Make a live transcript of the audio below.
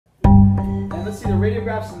let's see the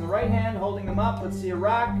radiographs in the right hand, holding them up. Let's see a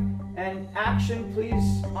rack. And action,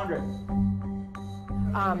 please, Andre.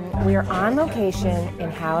 We're on location in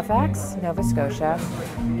Halifax, Nova Scotia.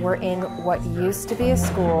 We're in what used to be a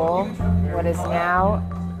school, what is now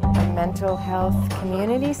a mental health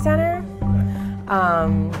community center.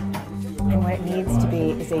 And what it needs to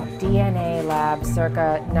be is a DNA lab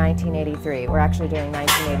circa 1983. We're actually doing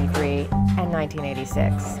 1983 and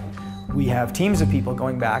 1986. We have teams of people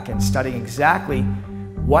going back and studying exactly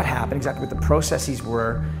what happened, exactly what the processes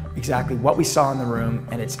were, exactly what we saw in the room,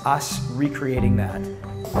 and it's us recreating that.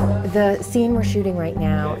 The scene we're shooting right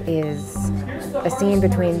now is a scene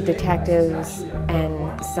between detectives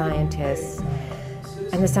and scientists.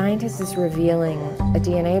 And the scientist is revealing a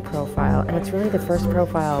DNA profile, and it's really the first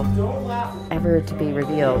profile ever to be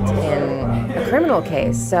revealed in a criminal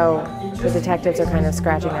case. So the detectives are kind of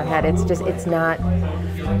scratching their head. It's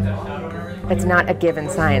not a given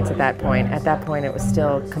science at that point. At that point, it was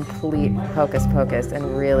still complete hocus pocus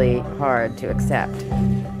and really hard to accept.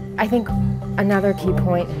 I think another key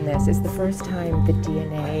point in this is the first time the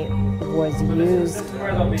DNA was used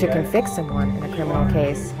to convict someone in a criminal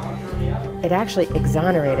case. It actually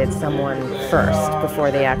exonerated someone first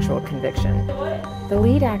before the actual conviction. The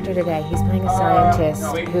lead actor today, he's playing a scientist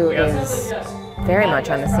who is very much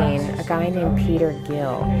on the scene, a guy named Peter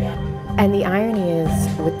Gill. And the irony is,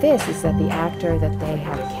 with this, is that the actor that they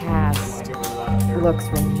have cast looks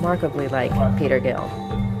remarkably like Peter Gill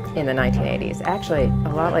in the 1980s. Actually,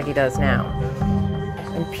 a lot like he does now.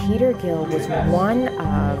 And Peter Gill was one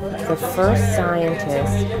of the first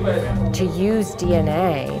scientists to use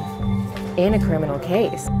DNA in a criminal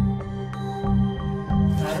case.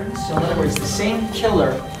 So in other words, the same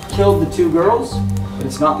killer killed the two girls, but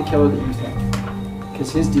it's not the killer that you think,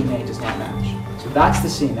 because his DNA does not match. So that's the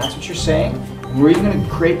scene, that's what you're saying, and we're even going to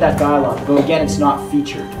create that dialogue, though again it's not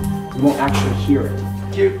featured. You won't actually hear it.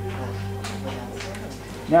 Cute.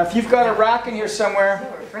 Now if you've got a rack in here somewhere,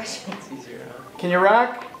 can you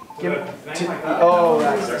rack? Oh,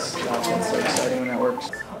 that's so exciting when that works.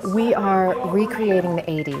 We are recreating the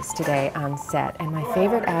 80s today on set, and my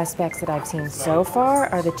favorite aspects that I've seen so far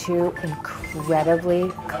are the two incredibly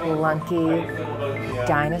clunky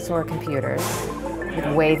dinosaur computers with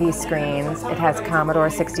wavy screens. It has Commodore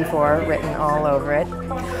 64 written all over it.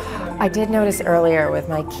 I did notice earlier with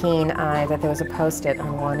my keen eye that there was a Post-it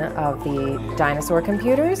on one of the dinosaur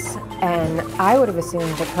computers, and I would have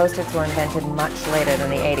assumed that Post-its were invented much later than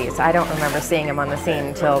the 80s. I don't remember seeing them on the scene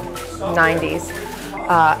until 90s.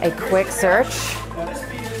 A quick search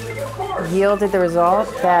yielded the result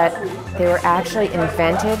that they were actually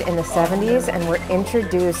invented in the 70s and were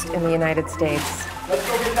introduced in the United States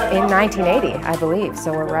in 1980, I believe.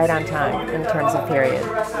 So we're right on time in terms of period.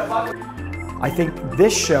 I think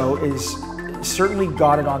this show is certainly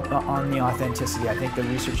got it on the authenticity. I think the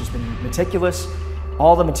research has been meticulous,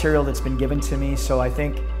 all the material that's been given to me, so I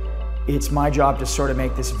think it's my job to sort of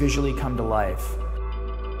make this visually come to life.